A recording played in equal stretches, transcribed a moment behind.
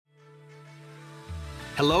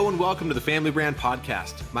Hello and welcome to the Family Brand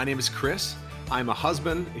Podcast. My name is Chris. I'm a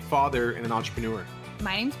husband, a father, and an entrepreneur.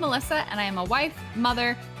 My name's Melissa, and I am a wife,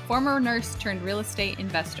 mother, former nurse turned real estate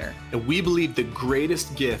investor. And we believe the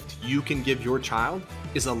greatest gift you can give your child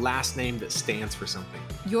is a last name that stands for something.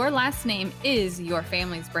 Your last name is your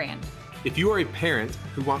family's brand. If you are a parent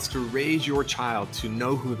who wants to raise your child to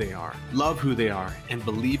know who they are, love who they are, and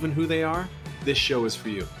believe in who they are, this show is for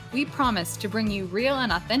you. We promise to bring you real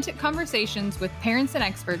and authentic conversations with parents and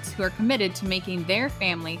experts who are committed to making their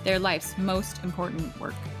family their life's most important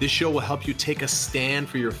work. This show will help you take a stand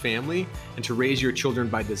for your family and to raise your children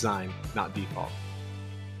by design, not default.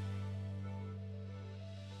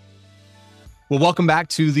 Well, welcome back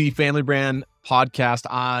to the Family Brand Podcast.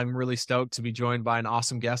 I'm really stoked to be joined by an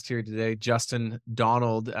awesome guest here today, Justin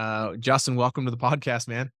Donald. Justin, welcome to the podcast,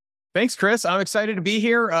 man. Thanks, Chris. I'm excited to be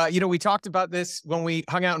here. We talked about this when we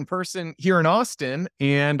hung out in person here in Austin,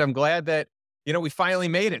 and I'm glad that, we finally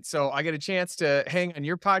made it. So I get a chance to hang on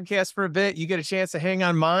your podcast for a bit. You get a chance to hang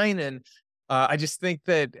on mine. And I just think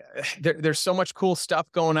that there's so much cool stuff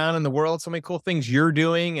going on in the world, so many cool things you're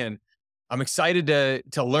doing. And I'm excited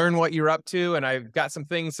to learn what you're up to. And I've got some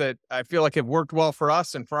things that I feel like have worked well for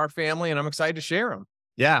us and for our family, and I'm excited to share them.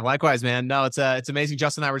 Yeah, likewise, man. No, it's amazing.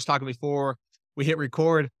 Justin and I were just talking before we hit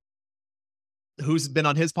record. Who's been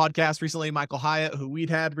on his podcast recently, Michael Hyatt, who we'd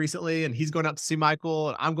had recently, and he's going up to see Michael,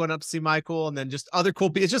 and I'm going up to see Michael, and then just other cool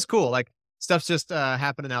people. It's just cool. Like, stuff's just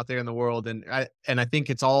happening out there in the world. And I think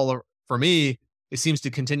it's all, for me, it seems to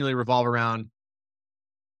continually revolve around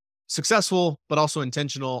successful, but also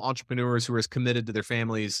intentional entrepreneurs who are as committed to their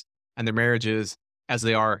families and their marriages as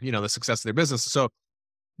they are, the success of their business. So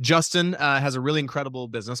Justin has a really incredible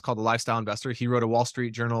business called The Lifestyle Investor. He wrote a Wall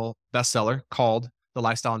Street Journal bestseller called The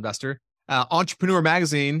Lifestyle Investor. Entrepreneur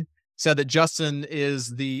Magazine said that Justin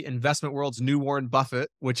is the investment world's new Warren Buffett,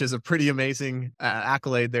 which is a pretty amazing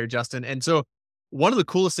accolade there, Justin. And so one of the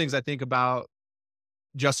coolest things I think about,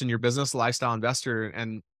 Justin, your business, Lifestyle Investor,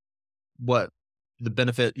 and what the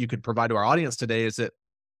benefit you could provide to our audience today is that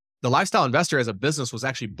the Lifestyle Investor as a business was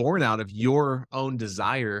actually born out of your own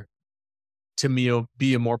desire to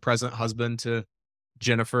be a more present husband to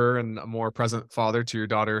Jennifer and a more present father to your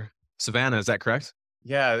daughter, Savannah. Is that correct?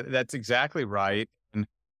 Yeah, that's exactly right. And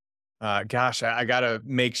I got to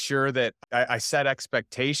make sure that I set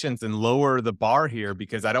expectations and lower the bar here,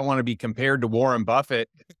 because I don't want to be compared to Warren Buffett.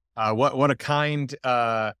 What a kind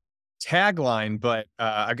tagline, but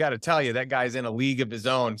I got to tell you, that guy's in a league of his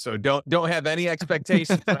own. So don't have any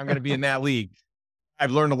expectations that I'm going to be in that league. I've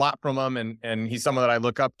learned a lot from him, and he's someone that I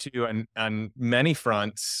look up to and on many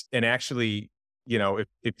fronts. And actually,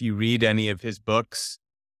 if you read any of his books,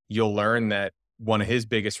 you'll learn that one of his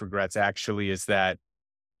biggest regrets actually is that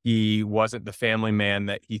he wasn't the family man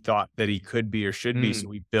that he thought that he could be or should be. So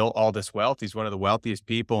he built all this wealth. He's one of the wealthiest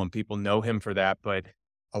people, and people know him for that. But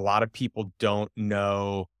a lot of people don't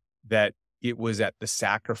know that it was at the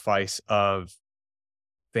sacrifice of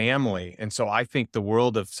family. And so I think the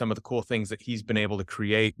world of some of the cool things that he's been able to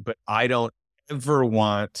create, but I don't ever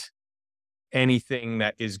want anything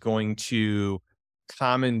that is going to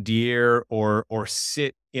commandeer or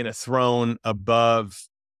sit in a throne above,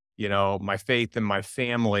 my faith and my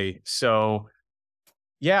family. So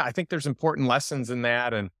yeah, I think there's important lessons in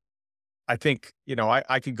that. And I think,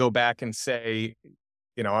 I could go back and say,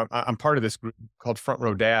 I'm part of this group called Front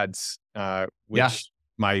Row Dads, which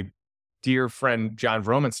my dear friend John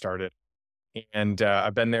Vroman started. And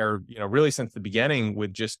I've been there, really since the beginning,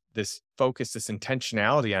 with just this focus, this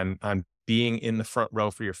intentionality on being in the front row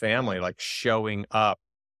for your family, like showing up.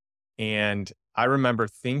 And I remember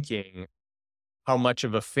thinking how much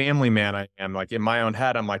of a family man I am. Like, in my own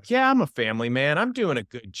head, I'm like, yeah, I'm a family man. I'm doing a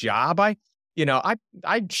good job.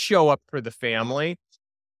 I'd show up for the family.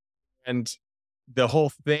 And the whole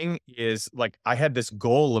thing is, like, I had this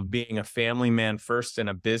goal of being a family man first and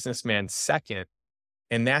a businessman second.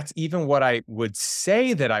 And that's even what I would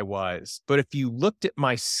say that I was. But if you looked at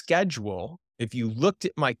my schedule, if you looked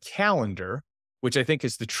at my calendar, which I think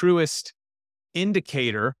is the truest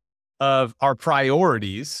indicator of our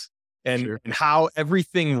priorities and how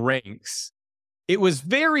everything ranks, it was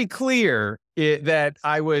very clear that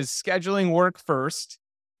I was scheduling work first,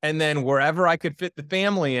 and then wherever I could fit the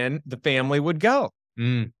family in, the family would go.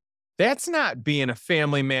 That's not being a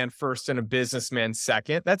family man first and a businessman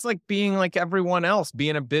second. That's like being like everyone else,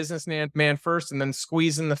 being a businessman first and then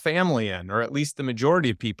squeezing the family in, or at least the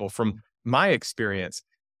majority of people from my experience.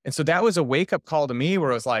 And so that was a wake-up call to me,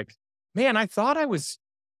 where I was like, man, I thought I was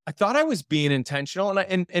being intentional,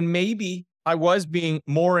 and maybe I was being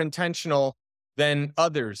more intentional than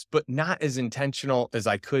others, but not as intentional as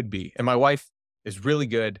I could be. And my wife is really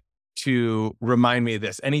good to remind me of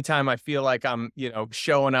this. Anytime I feel like I'm,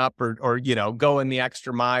 showing up or going the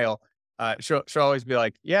extra mile, she'll always be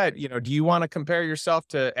like, yeah, do you want to compare yourself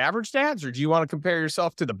to average dads, or do you want to compare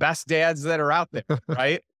yourself to the best dads that are out there?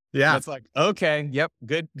 Right. Yeah. And it's like, okay, yep.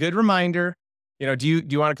 Good reminder. Do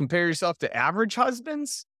you want to compare yourself to average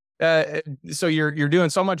husbands? So you're doing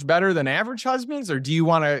so much better than average husbands, or do you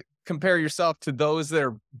want to compare yourself to those that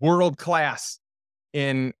are world class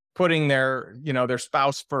in putting their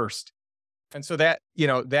spouse first? And so that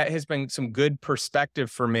has been some good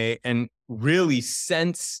perspective for me. And really,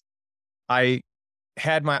 since I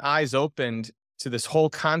had my eyes opened to this whole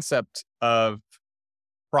concept of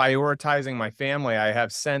prioritizing my family, I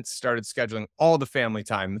have since started scheduling all the family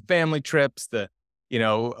time, the family trips,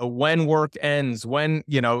 when work ends, when,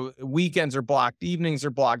 weekends are blocked, evenings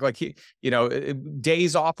are blocked, like,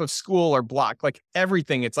 days off of school are blocked, like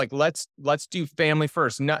everything. It's like, let's do family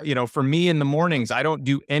first. Not, for me in the mornings, I don't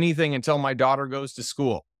do anything until my daughter goes to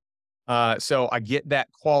school. So I get that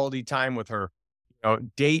quality time with her.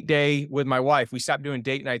 Date day with my wife. We stopped doing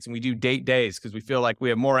date nights and we do date days because we feel like we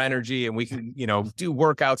have more energy and we can, do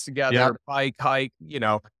workouts together, bike, hike,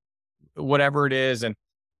 whatever it is. And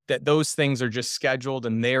that those things are just scheduled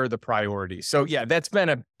and they're the priority. So yeah, that's been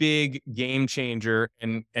a big game changer.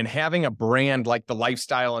 And having a brand like the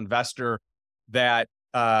Lifestyle Investor that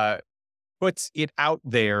puts it out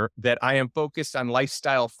there that I am focused on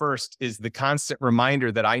lifestyle first is the constant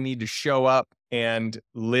reminder that I need to show up and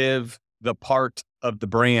live the part of the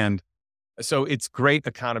brand. So it's great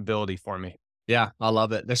accountability for me. Yeah, I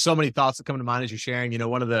love it. There's so many thoughts that come to mind as you're sharing.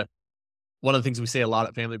 One of the things we say a lot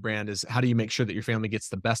at Family Brand is, how do you make sure that your family gets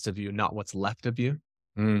the best of you, not what's left of you?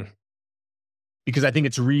 Because I think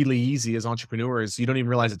it's really easy as entrepreneurs. You don't even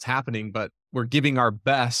realize it's happening, but we're giving our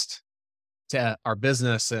best to our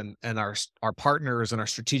business and our partners and our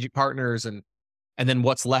strategic partners. And then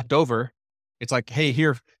what's left over, it's like, hey,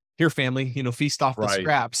 here, family, feast off the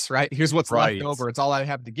scraps, right? Here's what's left over. It's all I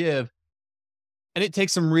have to give. And it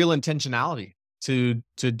takes some real intentionality to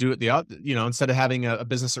do it instead of having a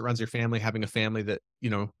business that runs your family, having a family that,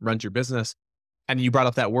 runs your business. And you brought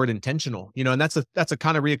up that word intentional, and that's a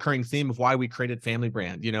kind of reoccurring theme of why we created Family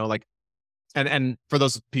Brand, and for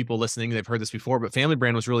those people listening, they've heard this before, but Family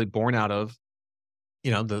Brand was really born out of,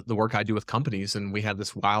 the work I do with companies. And we had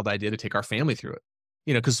this wild idea to take our family through it,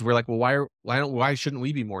 because we're like, well, why shouldn't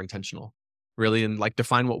we be more intentional, really? And like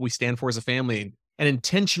define what we stand for as a family and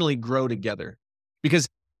intentionally grow together, because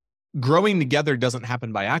growing together doesn't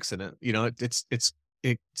happen by accident.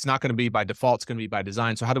 It's not going to be by default. It's going to be by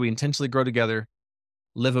design. So how do we intentionally grow together,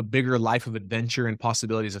 live a bigger life of adventure and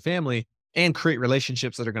possibility as a family, and create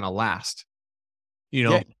relationships that are going to last?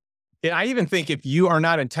 Yeah. And I even think if you are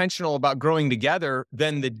not intentional about growing together,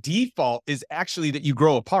 then the default is actually that you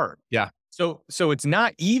grow apart. Yeah. So it's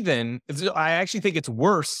not even, I actually think it's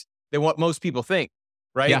worse than what most people think,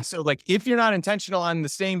 right? Yeah. So like, if you're not intentional on the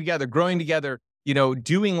staying together, growing together,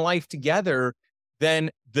 doing life together, then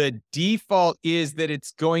the default is that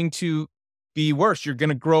it's going to be worse. You're going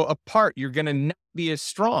to grow apart. You're going to not be as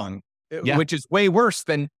strong, which is way worse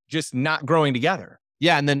than just not growing together.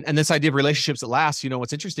 Yeah. And this idea of relationships that last,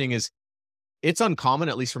 what's interesting is it's uncommon,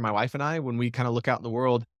 at least for my wife and I, when we kind of look out in the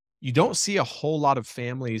world, you don't see a whole lot of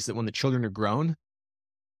families that when the children are grown,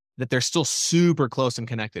 that they're still super close and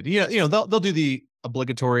connected. They'll do the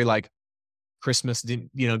obligatory, like, Christmas,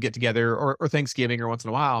 get together or Thanksgiving or once in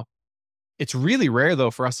a while. It's really rare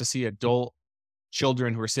though for us to see adult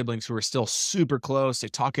children who are siblings who are still super close. They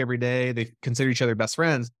talk every day. They consider each other best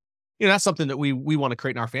friends. That's something that we want to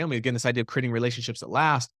create in our family. Again, this idea of creating relationships that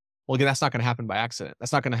last. Well, again, that's not going to happen by accident.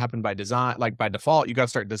 That's not going to happen by design, like by default. You got to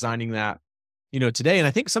start designing that, today. And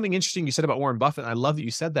I think something interesting you said about Warren Buffett, and I love that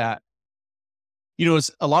you said that,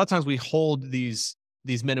 is a lot of times we hold these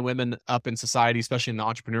men and women up in society, especially in the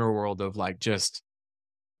entrepreneurial world, of like just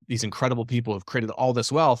these incredible people who've created all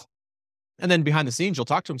this wealth. And then behind the scenes, you'll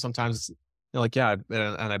talk to them sometimes. They're like, yeah,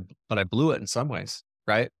 but I blew it in some ways.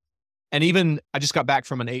 Right. And even I just got back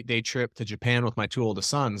from an 8-day trip to Japan with my 2 oldest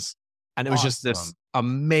sons. And it was just this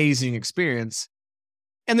amazing experience.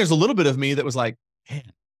 And there's a little bit of me that was like, man,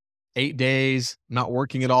 8 days, not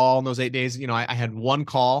working at all in those 8 days. I had one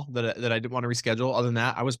call that I didn't want to reschedule. Other than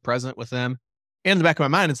that, I was present with them. And in the back of my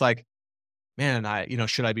mind, it's like, man,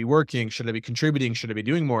 should I be working? Should I be contributing? Should I be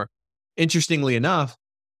doing more? Interestingly enough,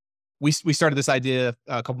 we started this idea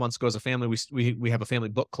a couple months ago as a family. We have a family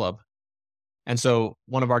book club. And so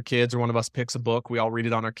one of our kids or one of us picks a book. We all read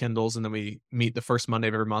it on our Kindles, and then we meet the first Monday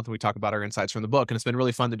of every month and we talk about our insights from the book. And it's been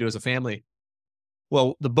really fun to do as a family.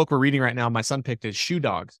 Well, the book we're reading right now, my son picked is Shoe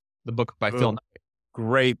Dogs, the book by Phil Knight.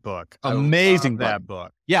 Great book. Amazing that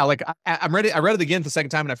book. Yeah, like I'm ready. I read it again the second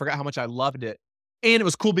time and I forgot how much I loved it. And it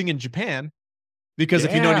was cool being in Japan because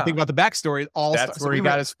if you know anything about the backstory, that's where he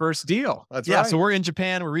got his first deal. That's yeah. right. So we're in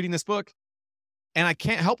Japan, we're reading this book, and I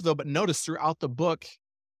can't help though but notice throughout the book,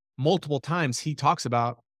 multiple times he talks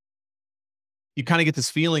about. You kind of get this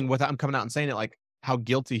feeling without him coming out and saying it, like how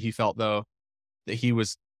guilty he felt though that he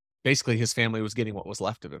was basically his family was getting what was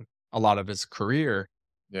left of him, a lot of his career.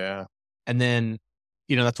 Yeah. And then,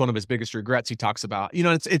 that's one of his biggest regrets he talks about.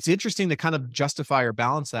 It's interesting to kind of justify or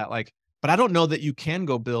balance that. Like, but I don't know that you can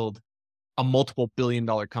go build a multiple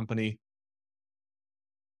billion-dollar company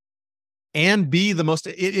and be the most,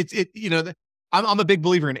 I'm a big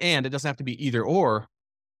believer in, and it doesn't have to be either or,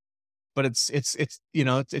 but it's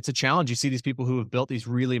a challenge. You see these people who have built these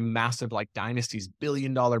really massive like dynasties,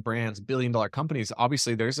 billion-dollar brands, billion-dollar companies.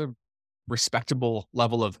 Obviously there's a respectable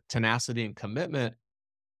level of tenacity and commitment.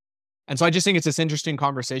 And so I just think it's this interesting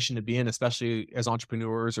conversation to be in, especially as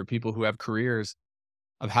entrepreneurs or people who have careers,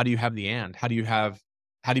 of how do you have how do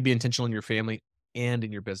you be intentional in your family and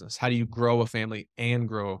in your business? How do you grow a family and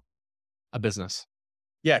grow a business?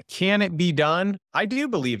 Yeah. Can it be done? I do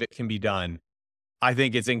believe it can be done. I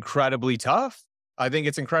think it's incredibly tough. I think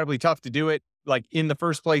it's incredibly tough to do it like in the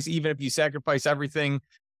first place, even if you sacrifice everything,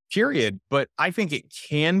 period. But I think it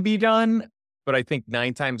can be done. But I think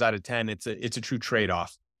 9 times out of 10, it's a true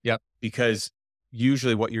trade-off. Yep. Because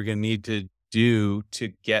usually what you're going to need to do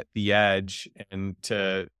to get the edge and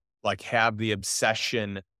to like have the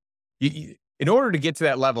obsession, in order to get to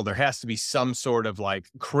that level, there has to be some sort of like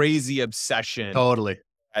crazy obsession. Totally.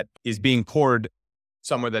 That is being poured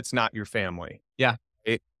somewhere that's not your family. Yeah.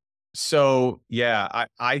 So yeah,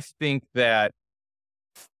 I think that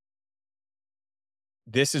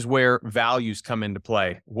this is where values come into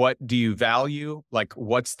play. What do you value? Like,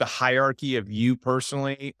 what's the hierarchy of you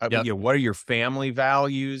personally? Yep. What are your family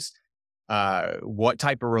values? What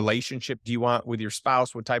type of relationship do you want with your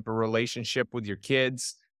spouse? What type of relationship with your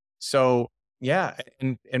kids? So yeah.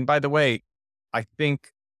 And by the way, I think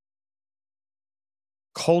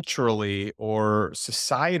culturally or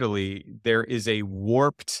societally, there is a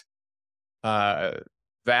warped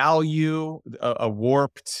value, a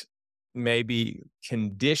warped maybe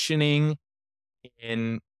conditioning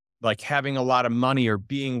in like having a lot of money or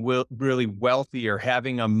being really wealthy or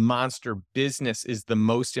having a monster business is the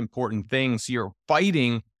most important thing. So you're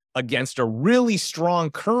fighting against a really strong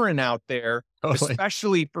current out there, Totally.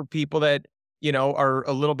 especially for people that, are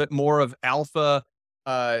a little bit more of alpha,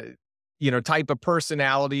 type of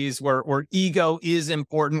personalities where ego is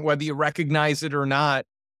important, whether you recognize it or not.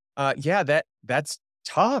 That's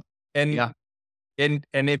tough. And yeah. And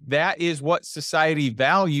if that is what society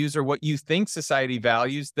values or what you think society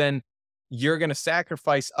values, then you're going to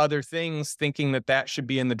sacrifice other things thinking that should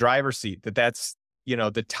be in the driver's seat, that's,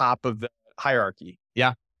 the top of the hierarchy.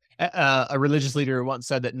 Yeah. A religious leader once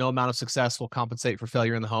said that no amount of success will compensate for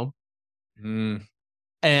failure in the home.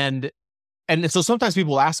 And so sometimes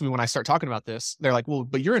people ask me when I start talking about this, they're like, well,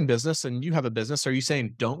 but you're in business and you have a business. Are you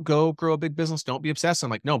saying don't go grow a big business? Don't be obsessed.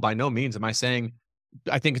 I'm like, no, by no means. Am I saying,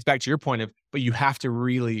 I think it's back to your point of, but you have to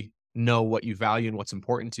really know what you value and what's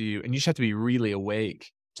important to you. And you just have to be really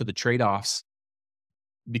awake to the trade-offs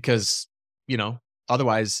because,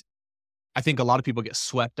 otherwise I think a lot of people get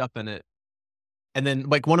swept up in it. And then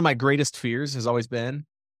like one of my greatest fears has always been,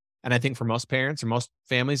 and I think for most parents or most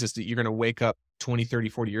families, is that you're going to wake up 20, 30,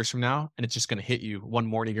 40 years from now, and it's just going to hit you one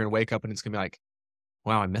morning. You're going to wake up and it's going to be like,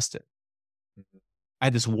 wow, I missed it. I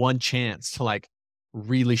had this one chance to like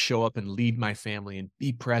really show up and lead my family and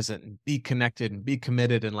be present and be connected and be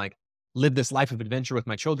committed and like live this life of adventure with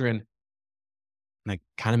my children. And I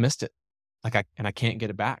kind of missed it. I can't get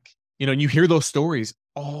it back. And you hear those stories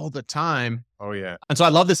all the time. Oh yeah. And so I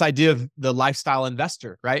love this idea of the lifestyle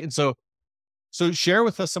investor, right? And so share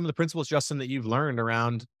with us some of the principles, Justin, that you've learned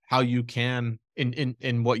around how you can,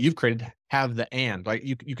 in what you've created, have the and. Like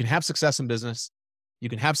you can have success in business, you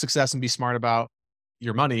can have success and be smart about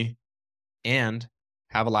your money, and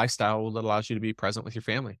have a lifestyle that allows you to be present with your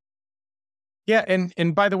family. Yeah.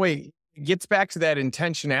 And by the way, it gets back to that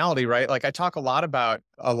intentionality, right? Like I talk a lot about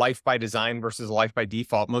a life by design versus a life by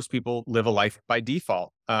default. Most people live a life by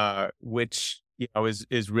default, which,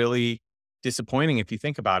 is really disappointing if you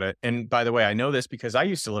think about it. And by the way, I know this because I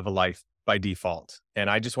used to live a life by default and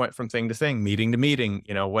I just went from thing to thing, meeting to meeting,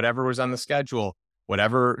 whatever was on the schedule,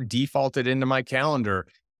 whatever defaulted into my calendar,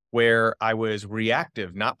 where I was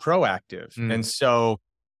reactive, not proactive. And so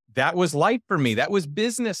that was life for me. That was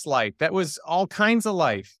business life. That was all kinds of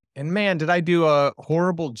life. And man, did I do a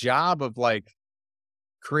horrible job of like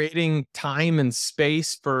creating time and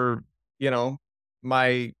space for,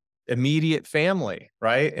 my immediate family,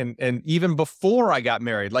 right? And even before I got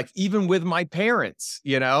married, like even with my parents,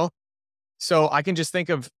 So I can just think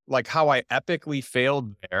of like how I epically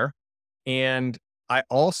failed there. And I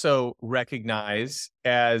also recognize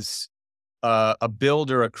as a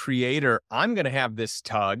builder, a creator, I'm going to have this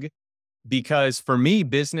tug because for me,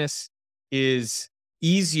 business is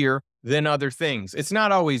easier than other things. It's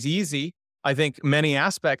not always easy. I think many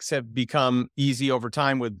aspects have become easy over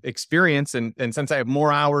time with experience. And since I have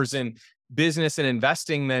more hours in business and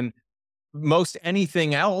investing than most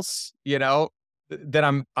anything else, that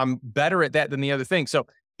I'm better at that than the other thing. So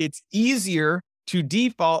it's easier to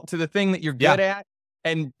default to the thing that you're good at.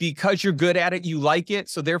 And because you're good at it, you like it.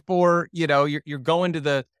 So therefore, you're going to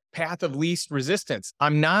the path of least resistance.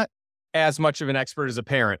 I'm not as much of an expert as a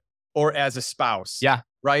parent or as a spouse. Yeah.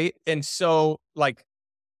 Right. And so like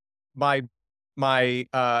the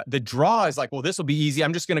draw is like, well, this will be easy.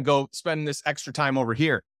 I'm just going to go spend this extra time over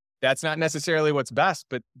here. That's not necessarily what's best,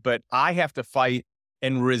 but I have to fight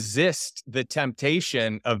and resist the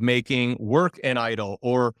temptation of making work an idol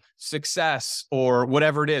or success or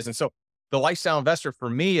whatever it is. And so the lifestyle investor for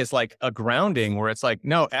me is like a grounding where it's like,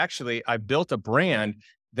 no, actually, I built a brand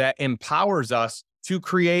that empowers us to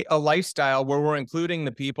create a lifestyle where we're including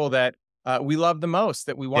the people that we love the most,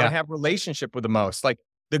 that we want to have relationship with the most. Like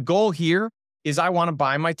the goal here is I want to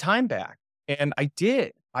buy my time back. And I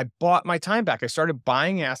did. I bought my time back. I started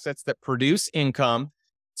buying assets that produce income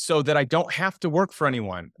so that I don't have to work for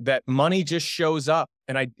anyone, that money just shows up.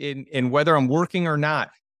 And whether I'm working or not,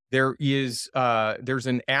 there's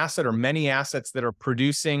an asset or many assets that are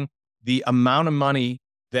producing the amount of money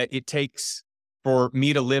that it takes for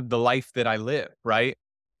me to live the life that I live. Right.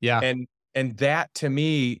 Yeah. And that to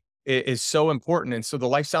me is so important. And so the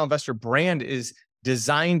Lifestyle Investor brand is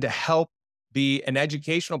designed to help be an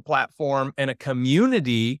educational platform and a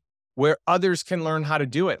community where others can learn how to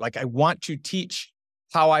do it. Like I want to teach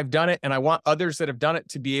how I've done it. And I want others that have done it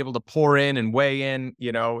to be able to pour in and weigh in,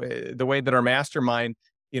 the way that our mastermind,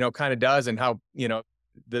 kind of does, and how,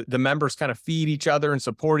 the members kind of feed each other and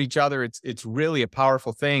support each other. It's really a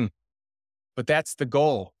powerful thing, but that's the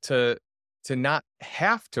goal, to not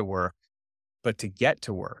have to work, but to get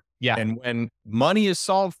to work. Yeah. And when money is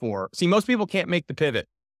solved for, see, most people can't make the pivot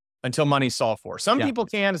until money's solved for. Some people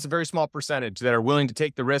can. It's a very small percentage that are willing to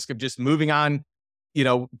take the risk of just moving on,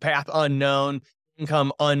 path unknown,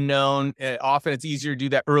 income unknown. Often it's easier to do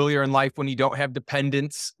that earlier in life when you don't have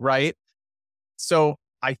dependents, right? So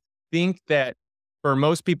I think that for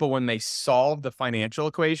most people, when they solve the financial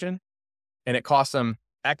equation and it costs them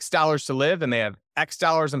X dollars to live and they have X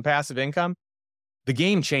dollars in passive income, the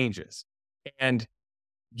game changes. And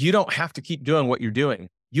you don't have to keep doing what you're doing.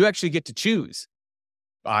 You actually get to choose.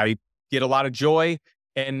 I get a lot of joy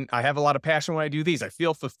and I have a lot of passion when I do these. I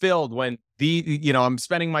feel fulfilled when I'm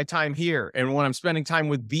spending my time here and when I'm spending time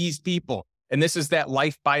with these people. And this is that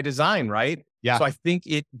life by design, right? Yeah. So I think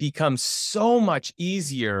it becomes so much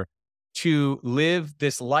easier to live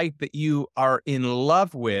this life that you are in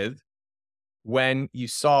love with when you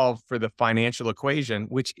solve for the financial equation,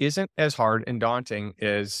 which isn't as hard and daunting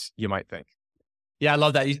as you might think. Yeah, I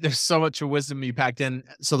love that. There's so much wisdom you packed in.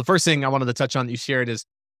 So the first thing I wanted to touch on that you shared is,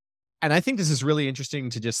 and I think this is really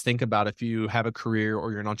interesting to just think about if you have a career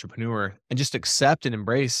or you're an entrepreneur, and just accept and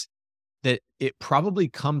embrace that it probably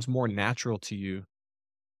comes more natural to you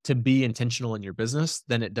to be intentional in your business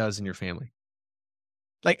than it does in your family.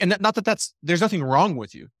 Like, and not that there's nothing wrong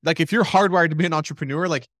with you. Like if you're hardwired to be an entrepreneur,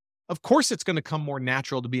 like, of course it's going to come more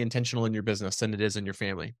natural to be intentional in your business than it is in your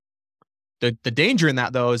family. The danger in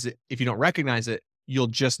that though, is if you don't recognize it, you'll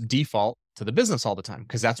just default to the business all the time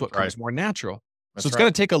because that's what comes more natural. So it's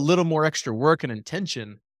going to take a little more extra work and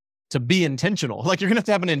intention to be intentional. Like you're going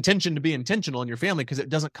to have an intention to be intentional in your family because it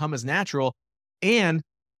doesn't come as natural. And,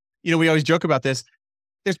 we always joke about this.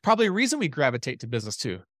 There's probably a reason we gravitate to business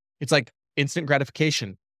too. It's like instant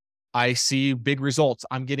gratification. I see big results.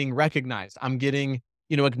 I'm getting recognized. I'm getting,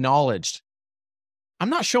 acknowledged. I'm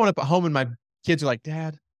not showing up at home and my kids are like,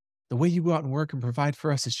 Dad, the way you go out and work and provide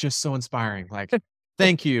for us is just so inspiring. Like,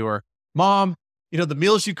 thank you. Or Mom, the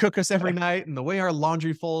meals you cook us every night and the way our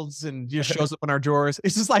laundry folds and just shows up in our drawers.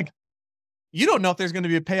 It's just like, you don't know if there's going to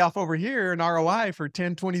be a payoff over here, an ROI for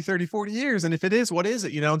 10, 20, 30, 40 years. And if it is, what is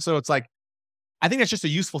it? And so it's like, I think that's just a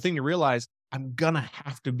useful thing to realize. I'm going to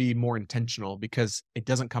have to be more intentional because it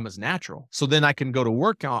doesn't come as natural. So then I can go to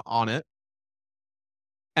work on it.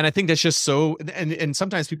 And I think that's just so, and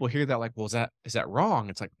sometimes people hear that like, well, is that wrong?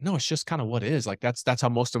 It's like, no, it's just kind of what it is. Like that's how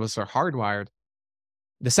most of us are hardwired.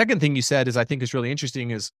 The second thing you said I think is really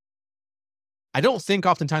interesting is I don't think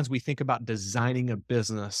oftentimes we think about designing a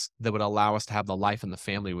business that would allow us to have the life and the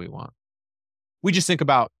family we want. We just think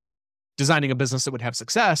about designing a business that would have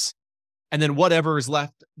success. And then whatever is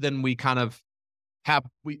left, then we kind of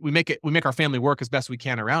we make our family work as best we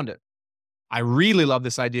can around it. I really love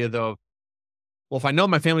this idea though. Well, if I know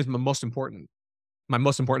my family is my most important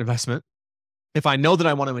investment, if I know that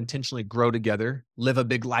I want to intentionally grow together, live a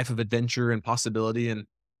big life of adventure and possibility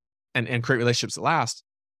and create relationships that last,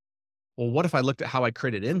 well, what if I looked at how I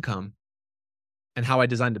created income and how I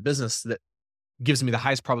designed a business that gives me the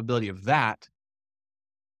highest probability of that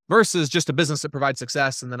versus just a business that provides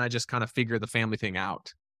success and then I just kind of figure the family thing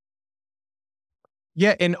out?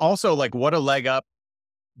 Yeah. And also, like, what a leg up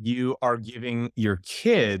you are giving your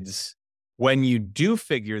kids when you do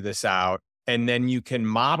figure this out. And then you can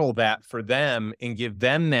model that for them and give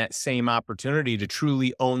them that same opportunity to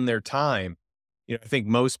truly own their time. I think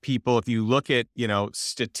most people, if you look at,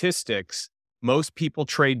 statistics, most people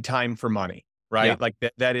trade time for money, right? Yeah. Like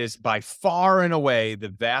that is by far and away the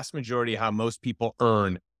vast majority of how most people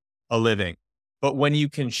earn a living. But when you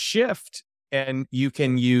can shift and you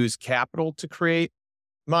can use capital to create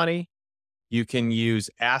money, you can use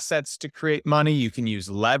assets to create money, you can use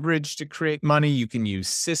leverage to create money, you can use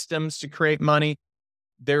systems to create money.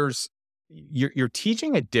 You're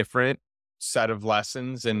teaching a different set of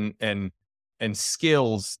lessons and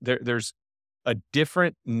skills. There's a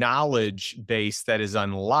different knowledge base that is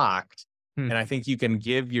unlocked. And I think you can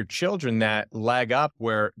give your children that leg up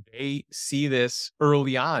where they see this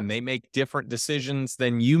early on. They make different decisions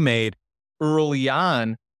than you made early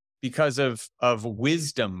on because of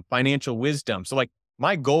wisdom, financial wisdom. So like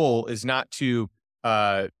my goal is not to,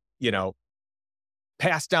 pass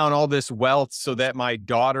down all this wealth so that my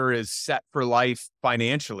daughter is set for life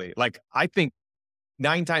financially. Like I think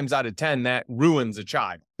 9 times out of 10, that ruins a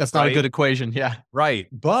child. That's not a good equation. Yeah. Right.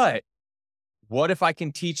 But what if I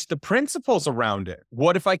can teach the principles around it?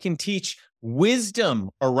 What if I can teach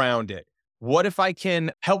wisdom around it? What if I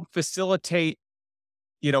can help facilitate,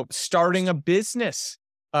 starting a business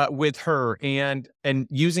with her and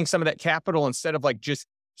using some of that capital instead of like just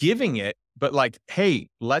giving it, but like, hey,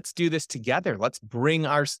 let's do this together. Let's bring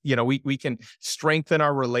our, we can strengthen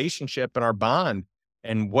our relationship and our bond.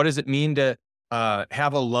 And what does it mean to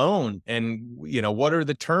have a loan? And, what are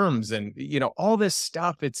the terms? And, all this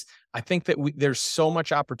stuff. I think that there's so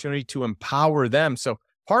much opportunity to empower them. So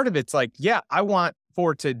part of it's like, yeah, I want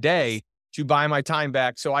for today to buy my time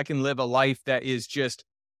back so I can live a life that is just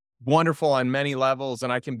wonderful on many levels,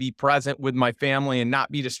 and I can be present with my family and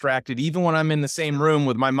not be distracted, even when I'm in the same room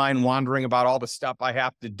with my mind wandering about all the stuff I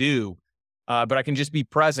have to do. But I can just be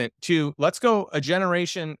present too. Let's go a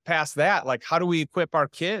generation past that. Like, how do we equip our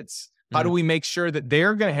kids? How do we make sure that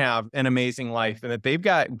they're going to have an amazing life and that they've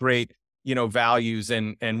got great, values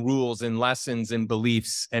and rules and lessons and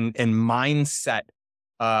beliefs and mindset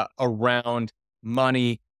around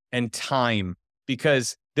money and time?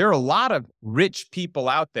 Because there are a lot of rich people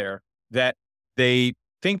out there that they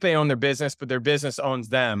think they own their business, but their business owns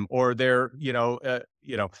them, or they're,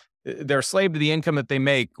 they're a slave to the income that they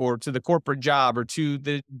make, or to the corporate job, or to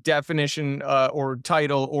the definition or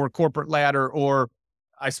title or corporate ladder, or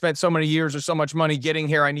I spent so many years or so much money getting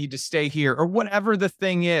here, I need to stay here, or whatever the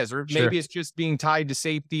thing is, or maybe it's just being tied to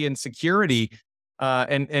safety and security.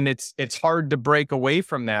 And it's hard to break away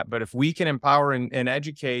from that. But if we can empower and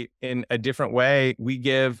educate in a different way, we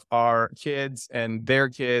give our kids and their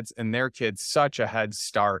kids such a head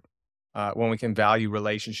start when we can value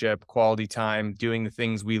relationship, quality time, doing the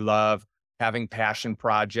things we love, having passion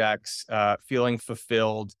projects, feeling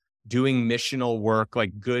fulfilled, doing missional work,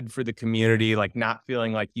 like good for the community, like not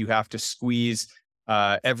feeling like you have to squeeze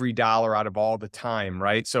every dollar out of all the time,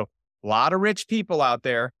 right? So a lot of rich people out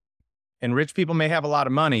there. And rich people may have a lot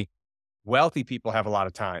of money. Wealthy people have a lot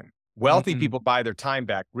of time. Wealthy people buy their time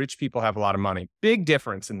back. Rich people have a lot of money. Big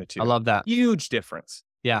difference in the two. I love that. Huge difference.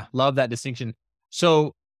 Yeah. Love that distinction.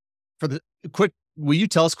 So for the quick, will you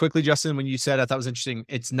tell us quickly, Justin, when you said, I thought it was interesting,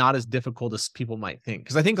 it's not as difficult as people might think.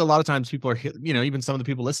 Because I think a lot of times people are, even some of the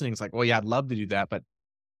people listening, it's like, well, yeah, I'd love to do that, but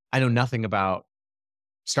I know nothing about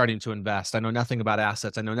starting to invest. I know nothing about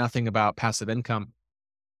assets. I know nothing about passive income.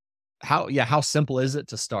 How simple is it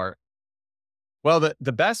to start? Well,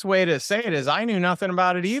 the best way to say it is I knew nothing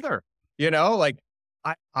about it either. Like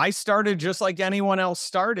I started just like anyone else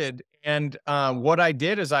started. And what I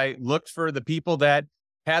did is I looked for the people that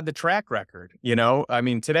had the track record. I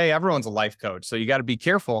mean, today everyone's a life coach, so you got to be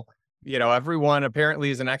careful. Everyone apparently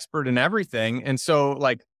is an expert in everything. And so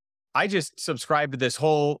like, I just subscribe to this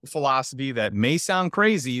whole philosophy that may sound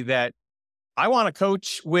crazy, that I want to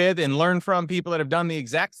coach with and learn from people that have done the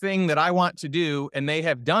exact thing that I want to do, and they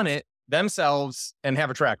have done it themselves and have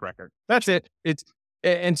a track record. That's it.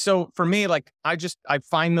 And so for me, like I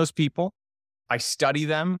find those people, I study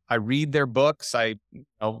them. I read their books. I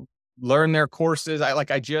learn their courses.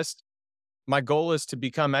 My goal is to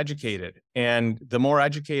become educated. And the more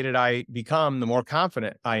educated I become, the more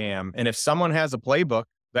confident I am. And if someone has a playbook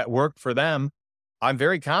that worked for them, I'm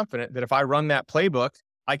very confident that if I run that playbook,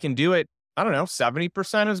 I can do it,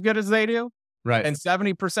 70% as good as they do. Right. And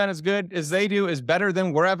 70% as good as they do is better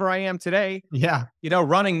than wherever I am today. Yeah.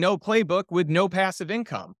 Running no playbook with no passive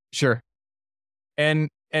income. Sure. And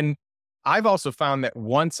I've also found that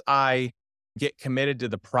once I get committed to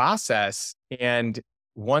the process, and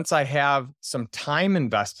once I have some time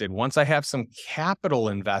invested, once I have some capital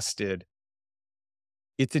invested,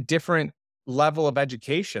 it's a different level of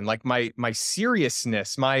education. Like my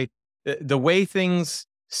seriousness, the way things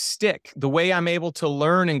stick, the way I'm able to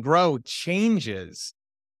learn and grow changes.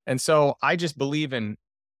 And so I just believe in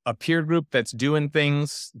a peer group that's doing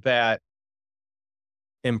things that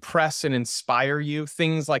impress and inspire you.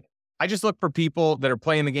 Things like, I just look for people that are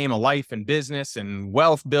playing the game of life and business and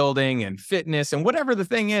wealth building and fitness and whatever the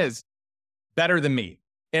thing is better than me.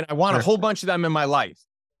 And I want a whole bunch of them in my life.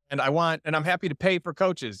 And I'm happy to pay for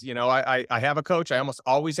coaches. I have a coach. I almost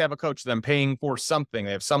always have a coach that I'm paying for something.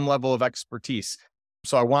 They have some level of expertise.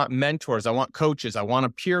 So I want mentors. I want coaches. I want a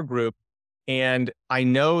peer group. And I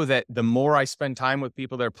know that the more I spend time with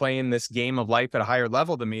people that are playing this game of life at a higher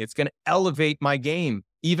level than me, it's going to elevate my game,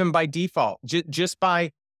 even by default, just by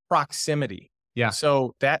proximity. Yeah.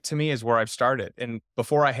 So that to me is where I've started. And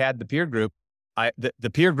before I had the peer group, the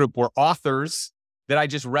peer group were authors that I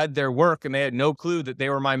just read their work, and they had no clue that they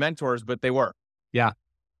were my mentors, but they were. Yeah.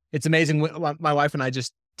 It's amazing. My wife and I,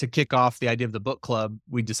 just to kick off the idea of the book club,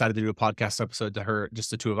 we decided to do a podcast episode to her,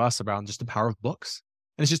 just the two of us, about just the power of books.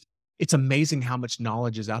 And it's amazing how much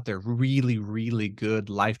knowledge is out there. Really, really good,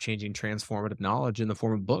 life-changing, transformative knowledge in the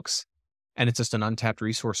form of books. And it's just an untapped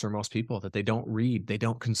resource for most people that they don't read. They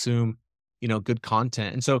don't consume, good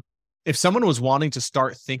content. And so if someone was wanting to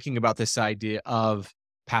start thinking about this idea of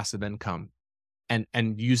passive income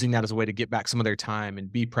and using that as a way to get back some of their time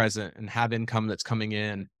and be present and have income that's coming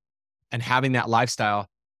in and having that lifestyle,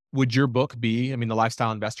 would your book be, The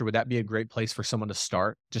Lifestyle Investor, would that be a great place for someone to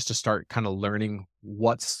start, just to start kind of learning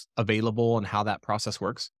what's available and how that process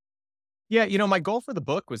works? Yeah. My goal for the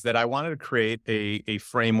book was that I wanted to create a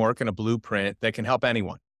framework and a blueprint that can help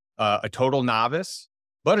anyone, a total novice,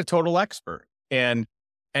 but a total expert, and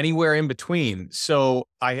anywhere in between. So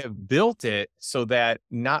I have built it so that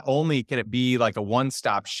not only can it be like a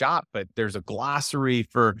one-stop shop, but there's a glossary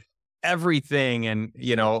for everything. And,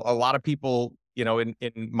 a lot of people,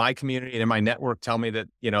 in my community and in my network tell me that,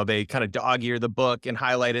 they kind of dog ear the book and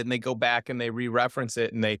highlight it, and they go back and they re-reference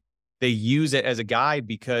it, and they use it as a guide,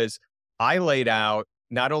 because I laid out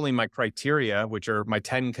not only my criteria, which are my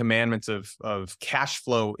 10 commandments of cash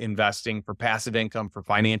flow investing for passive income, for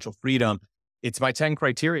financial freedom. It's my 10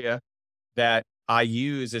 criteria that I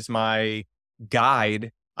use as my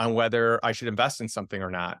guide on whether I should invest in something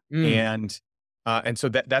or not. And so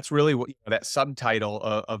that's really what that subtitle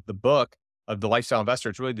of the book, of The Lifestyle Investor.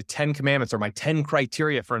 It's really the 10 commandments, or my 10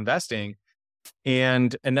 criteria for investing.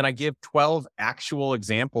 And then I give 12 actual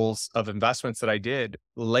examples of investments that I did,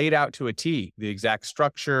 laid out to a T, the exact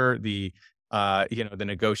structure, the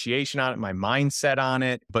negotiation on it, my mindset on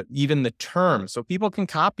it, but even the terms, so people can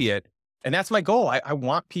copy it. And that's my goal. I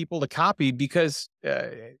want people to copy, because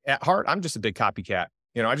at heart, I'm just a big copycat.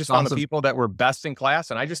 I just found the people that were best in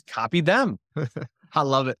class, and I just copied them. I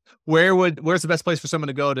love it. Where's the best place for someone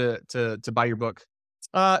to go to buy your book?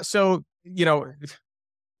 So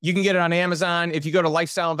you can get it on Amazon. If you go to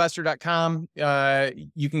lifestyleinvestor.com,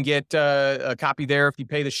 you can get a copy there. If you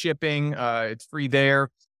pay the shipping, it's free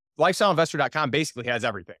there. Lifestyleinvestor.com basically has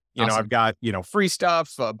everything. Awesome. I've got, free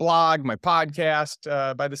stuff, a blog, my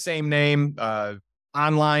podcast by the same name,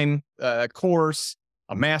 online course,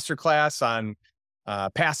 a masterclass on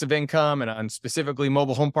passive income and on specifically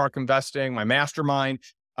mobile home park investing, my mastermind.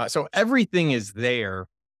 So everything is there.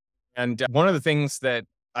 And one of the things that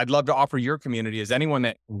I'd love to offer your community is anyone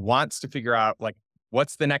that wants to figure out, like,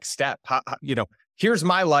 what's the next step? How, here's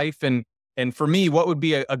my life. And for me, what would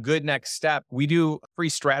be a good next step? We do free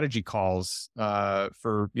strategy calls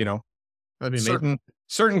for, That'd be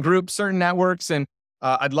certain groups, certain networks. And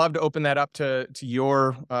I'd love to open that up to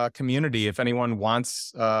your community. If anyone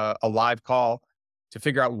wants a live call to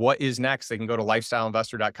figure out what is next, they can go to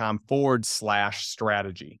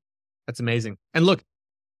lifestyleinvestor.com/strategy. That's amazing. And look,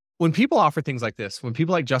 when people offer things like this, when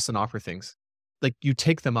people like Justin offer things, like, you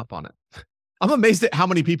take them up on it. I'm amazed at how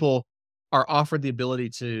many people are offered the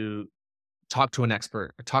ability to talk to an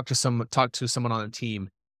expert or talk to someone on a team,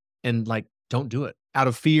 and like, don't do it out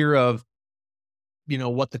of fear of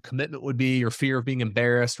what the commitment would be, or fear of being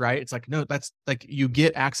embarrassed, right? It's like, no, that's like, you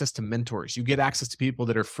get access to mentors, you get access to people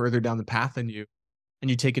that are further down the path than you, and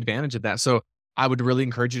you take advantage of that. So I would really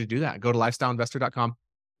encourage you to do that. Go to lifestyleinvestor.com.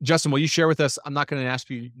 Justin, will you share with us? I'm not going to ask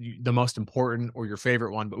you the most important or your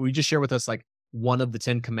favorite one, but will you just share with us like one of the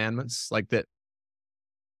 10 commandments, like that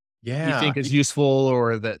you think is useful,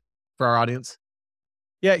 or that for our audience?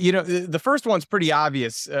 Yeah, the first one's pretty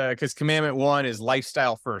obvious because commandment 1 is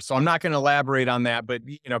lifestyle first. So I'm not going to elaborate on that, but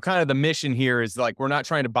kind of the mission here is like, we're not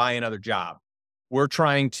trying to buy another job. We're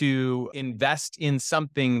trying to invest in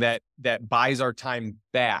something that buys our time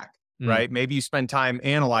back, right? Maybe you spend time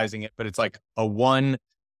analyzing it, but it's like a one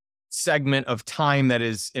segment of time that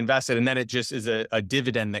is invested, and then it just is a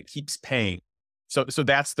dividend that keeps paying. So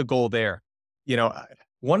that's the goal there.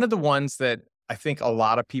 One of the ones that I think a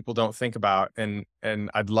lot of people don't think about, and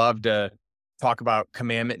I'd love to talk about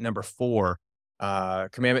commandment number 4.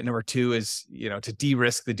 Commandment number 2 is, to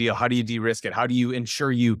de-risk the deal. How do you de-risk it? How do you ensure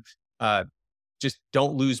you just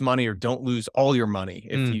don't lose money, or don't lose all your money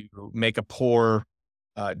if you make a poor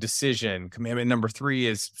decision? Commandment number 3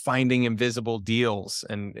 is finding invisible deals.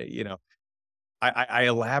 And, I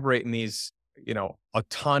elaborate in these, a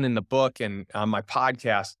ton in the book and on my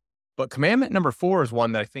podcast. But commandment number 4 is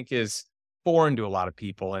one that I think is foreign to a lot of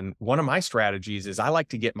people. And one of my strategies is I like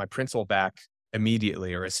to get my principal back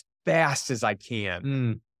immediately, or as fast as I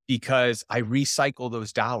can, because I recycle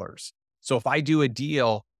those dollars. So if I do a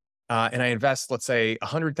deal and I invest, let's say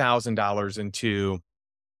 $100,000 into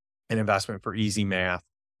an investment for easy math,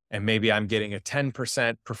 and maybe I'm getting a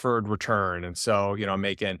 10% preferred return. And so, I'm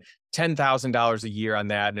making $10,000 a year on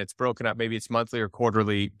that, and it's broken up. Maybe it's monthly or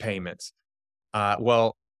quarterly payments.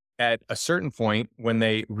 Well, at a certain point, when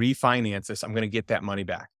they refinance this, I'm going to get that money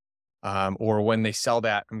back. Or when they sell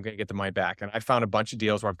that, I'm going to get the money back. And I found a bunch of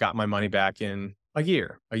deals where I've got my money back in a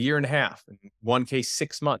year and a half, in one case,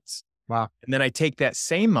 6 months. Wow. And then I take that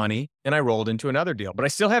same money and I roll it into another deal, but I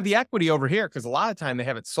still have the equity over here, because a lot of time they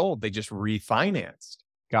haven't sold. They just refinanced.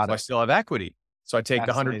 Got it. I still have equity. So I take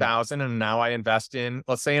the 100,000 and now I invest in,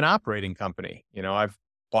 let's say, an operating company. I've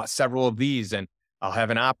bought several of these, and I'll have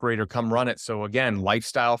an operator come run it. So again,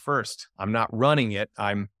 lifestyle first. I'm not running it.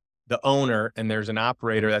 I'm the owner, and there's an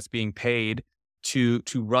operator that's being paid to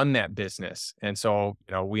run that business. And so,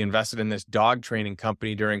 we invested in this dog training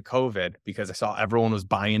company during COVID because I saw everyone was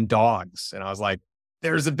buying dogs, and I was like,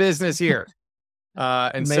 there's a business here.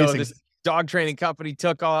 And Amazing. So this dog training company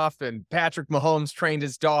took off, and Patrick Mahomes trained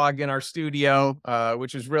his dog in our studio,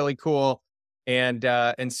 which was really cool. And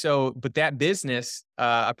so, but that business,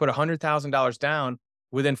 I put $100,000 down.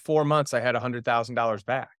 Within 4 months, I had $100,000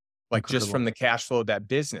 back, like just from the cash flow of that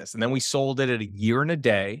business. And then we sold it at a year and a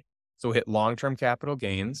day. So we hit long-term capital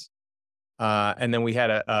gains. And then we had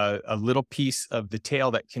a little piece of the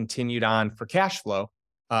tail that continued on for cash flow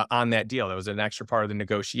on that deal. That was an extra part of the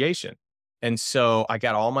negotiation. And so I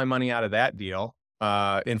got all my money out of that deal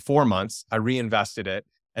in 4 months. I reinvested it.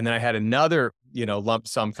 And then I had another, lump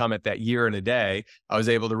sum come at that year and a day. I was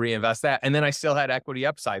able to reinvest that. And then I still had equity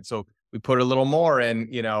upside. So we put a little more in,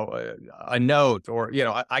 a note, or,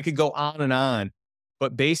 I could go on and on.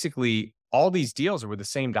 But basically, all these deals are with the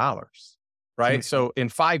same dollars, right? Mm-hmm. So in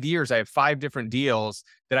 5 years, I have 5 different deals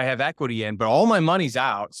that I have equity in, but all my money's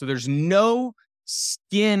out. So there's no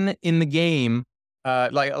skin in the game.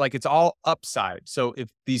 Like it's all upside. So if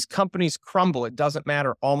these companies crumble, it doesn't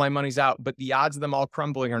matter. All my money's out, but the odds of them all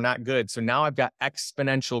crumbling are not good. So now I've got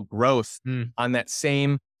exponential growth on that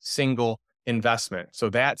same single investment. So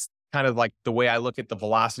that's kind of like the way I look at the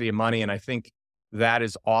velocity of money. And I think that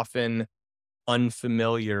is often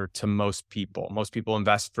unfamiliar to most people. Most people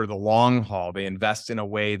invest for the long haul. They invest in a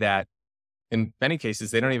way that, in many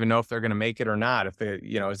cases, they don't even know if they're going to make it or not. If they,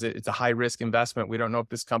 it's a high risk investment. We don't know if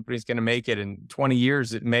this company is going to make it. In 20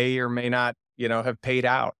 years, it may or may not, have paid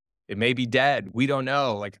out. It may be dead. We don't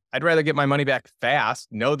know. Like, I'd rather get my money back fast,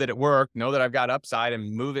 know that it worked, know that I've got upside,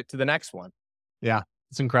 and move it to the next one. Yeah,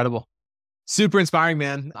 it's incredible. Super inspiring,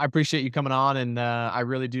 man. I appreciate you coming on. And I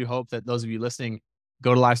really do hope that those of you listening,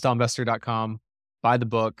 go to lifestyleinvestor.com, buy the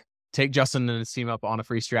book, take Justin and his team up on a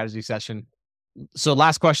free strategy session. So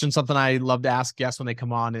last question, something I love to ask guests when they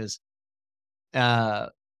come on is,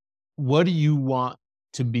 what do you want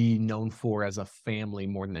to be known for as a family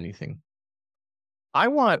more than anything? I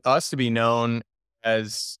want us to be known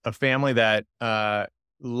as a family that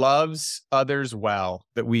loves others well,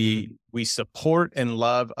 that we support and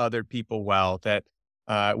love other people well, that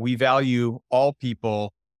we value all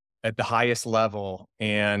people at the highest level,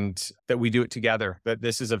 and that we do it together, that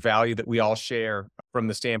this is a value that we all share, from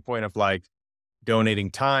the standpoint of like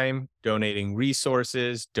donating time, donating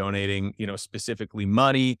resources, donating, specifically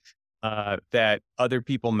money, that other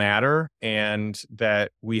people matter and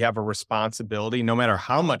that we have a responsibility, no matter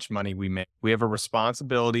how much money we make, we have a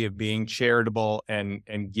responsibility of being charitable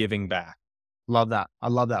and giving back. Love that. I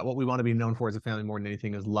love that. What we want to be known for as a family more than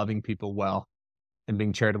anything is loving people well and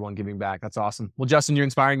being charitable and giving back. That's awesome. Well, Justin, you're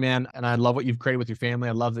inspiring, man. And I love what you've created with your family.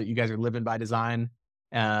 I love that you guys are living by design,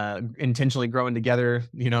 intentionally growing together,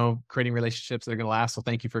 creating relationships that are going to last. So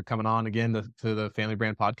thank you for coming on again to the Family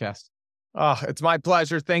Brand Podcast. Oh, it's my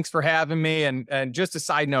pleasure. Thanks for having me. And just a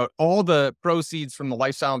side note, all the proceeds from the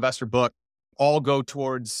Lifestyle Investor book all go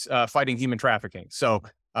towards fighting human trafficking. So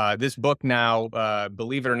this book now,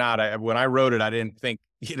 believe it or not, when I wrote it, I didn't think,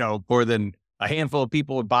 more than a handful of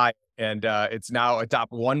people would buy it. And it's now a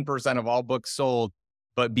top 1% of all books sold.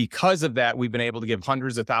 But because of that, we've been able to give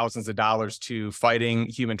hundreds of thousands of dollars to fighting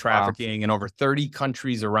human trafficking in over 30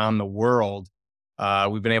 countries around the world.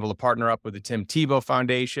 We've been able to partner up with the Tim Tebow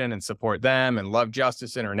Foundation and support them, and Love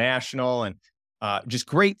Justice International. And just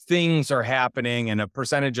great things are happening. And a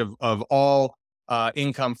percentage of all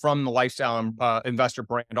income from the Lifestyle Investor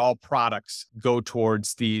brand, all products go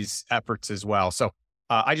towards these efforts as well. So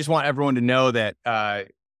I just want everyone to know that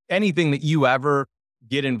anything that you ever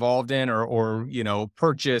get involved in or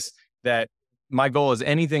purchase, that my goal is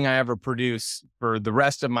anything I ever produce for the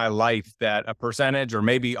rest of my life, that a percentage or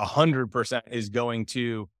maybe 100% is going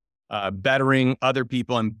to bettering other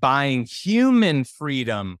people and buying human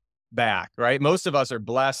freedom back, right? Most of us are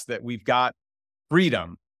blessed that we've got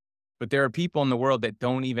freedom, but there are people in the world that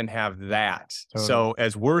don't even have that. Totally. So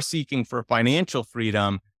as we're seeking for financial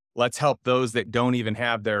freedom, let's help those that don't even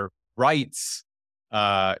have their rights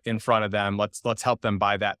in front of them. Let's help them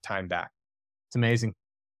buy that time back. It's amazing.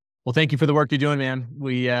 Well, thank you for the work you're doing, man.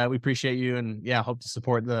 We appreciate you, and hope to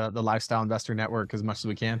support the Lifestyle Investor Network as much as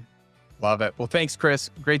we can. Love it. Well, thanks,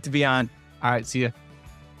 Chris. Great to be on. All right. See ya.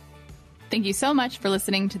 Thank you so much for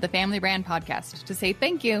listening to the Family Brand Podcast. To say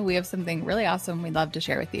thank you, we have something really awesome we'd love to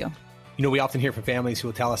share with you. We often hear from families who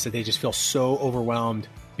will tell us that they just feel so overwhelmed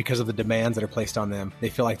because of the demands that are placed on them. They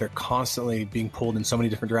feel like they're constantly being pulled in so many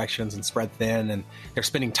different directions and spread thin, and they're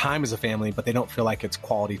spending time as a family, but they don't feel like it's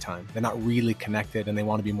quality time. They're not really connected, and they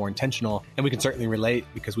want to be more intentional. And we can certainly relate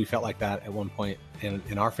because we felt like that at one point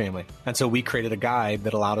in our family. And so we created a guide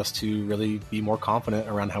that allowed us to really be more confident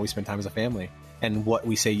around how we spend time as a family and what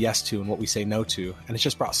we say yes to and what we say no to. And it's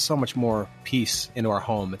just brought so much more peace into our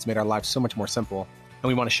home. It's made our lives so much more simple, and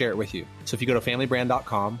we want to share it with you. So if you go to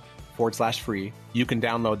familybrand.com/free, you can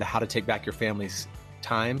download the How to Take Back Your Family's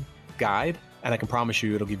Time guide. And I can promise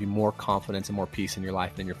you it'll give you more confidence and more peace in your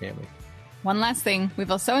life and in your family. One last thing, we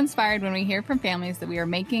feel so inspired when we hear from families that we are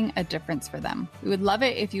making a difference for them. We would love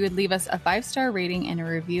it if you would leave us a 5-star rating and a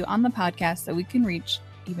review on the podcast so we can reach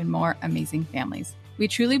even more amazing families. We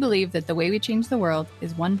truly believe that the way we change the world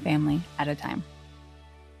is one family at a time.